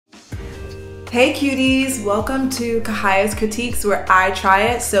Hey cuties, welcome to Kahiya's Critiques, where I try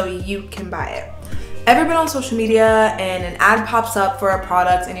it so you can buy it. Ever been on social media and an ad pops up for a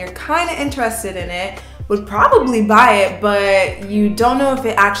product and you're kind of interested in it, would probably buy it, but you don't know if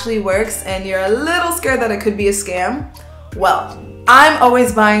it actually works and you're a little scared that it could be a scam? Well, I'm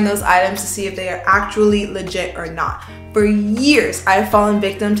always buying those items to see if they are actually legit or not. For years, I've fallen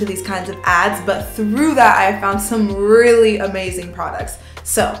victim to these kinds of ads, but through that, I have found some really amazing products.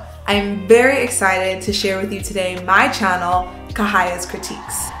 So, I'm very excited to share with you today my channel, Kahiya's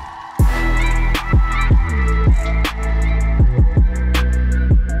Critiques.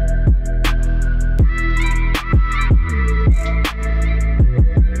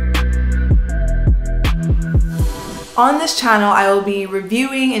 On this channel, I will be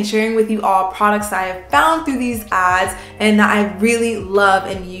reviewing and sharing with you all products that I have found through these ads and that I really love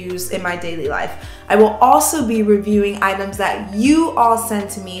and use in my daily life. I will also be reviewing items that you all send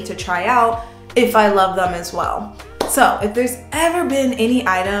to me to try out if I love them as well. So if there's ever been any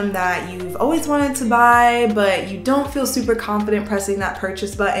item that you've always wanted to buy but you don't feel super confident pressing that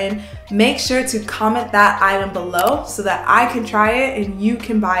purchase button, make sure to comment that item below so that I can try it and you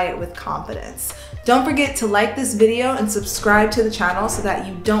can buy it with confidence. Don't forget to like this video and subscribe to the channel so that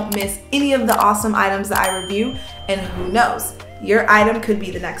you don't miss any of the awesome items that I review, and who knows, your item could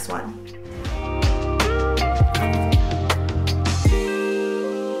be the next one.